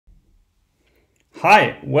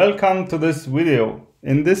Hi, welcome to this video.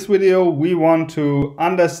 In this video, we want to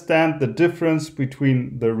understand the difference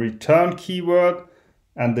between the return keyword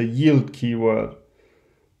and the yield keyword.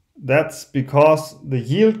 That's because the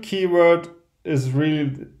yield keyword is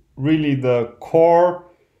really the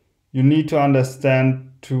core you need to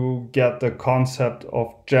understand to get the concept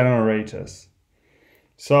of generators.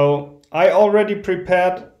 So I already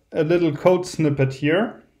prepared a little code snippet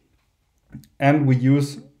here, and we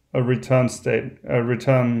use a return statement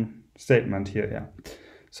here. Yeah.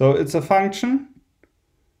 So it's a function,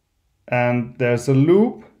 and there's a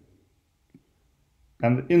loop,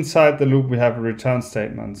 and inside the loop we have a return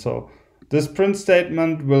statement. So this print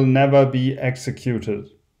statement will never be executed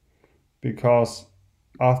because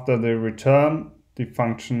after the return the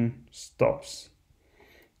function stops.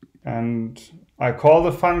 And I call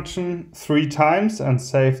the function 3 times and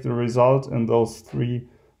save the result in those 3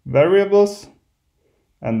 variables,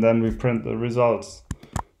 and then we print the results.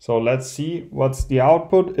 So let's see what's the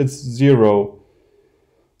output. It's 0.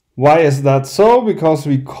 Why is that so? Because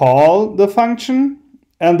we call the function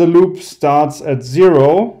and the loop starts at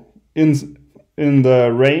 0 in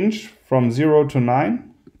the range from 0 to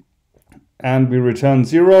 9, and we return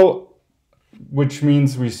 0, which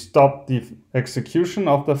means we stop the execution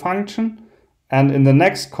of the function, and in the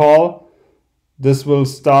next call this will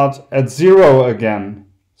start at 0 again.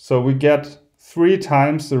 So we get 3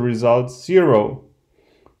 times the result 0.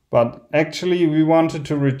 But actually we wanted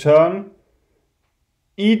to return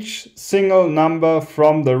each single number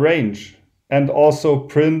from the range and also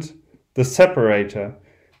print the separator.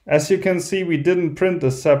 As you can see, we didn't print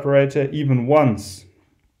the separator even once.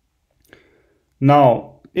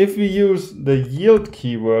 Now, if we use the yield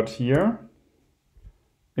keyword here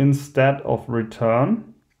instead of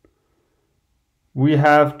return, we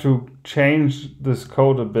have to change this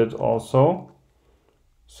code a bit also.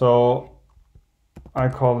 So I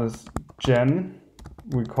call this gen,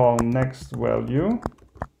 we call next value,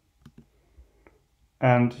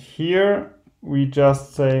 and here we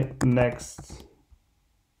just say next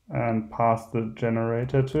and pass the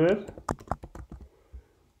generator to it.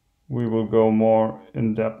 We will go more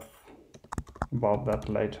in depth about that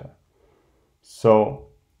later. So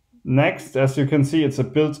next, as you can see, it's a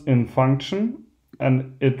built-in function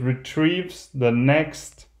and it retrieves the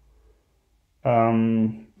next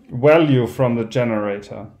value from the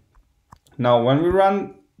generator. Now when we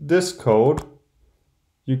run this code,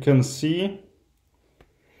 you can see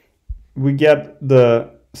we get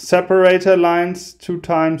the separator lines 2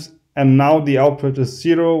 times, and now the output is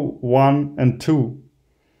 0, 1 and 2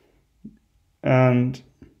 and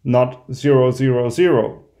not 0, 0,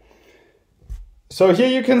 0. So here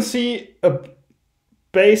you can see a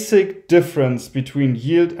basic difference between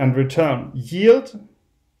yield and return. Yield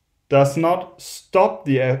does not stop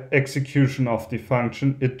the execution of the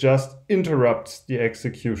function, it just interrupts the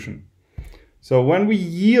execution. So when we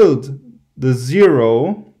yield the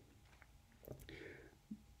 0,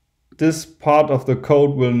 this part of the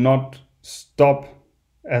code will not stop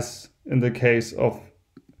as in the case of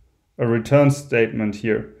a return statement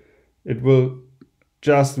here. It will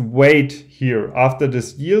just wait here after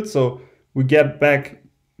this yield. So we get back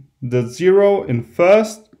the 0 in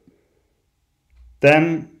first,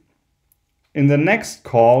 then in the next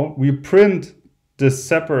call we print this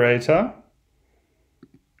separator,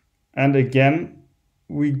 and again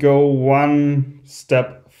we go 1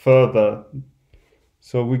 step further.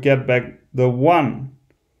 So we get back the 1,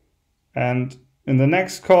 and in the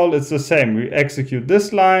next call it's the same. We execute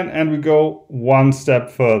this line and we go 1 step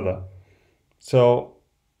further. So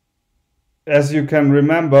as you can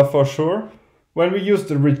remember for sure, when we use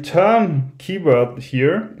the return keyword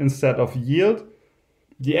here instead of yield,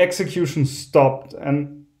 the execution stopped,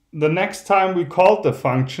 and the next time we called the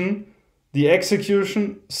function, the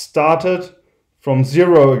execution started from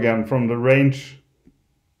 0 again, from the range,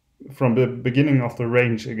 from the beginning of the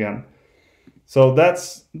range again. So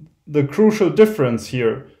that's the crucial difference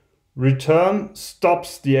here. Return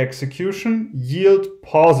stops the execution, yield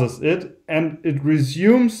pauses it, and it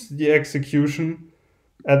resumes the execution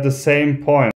at the same point.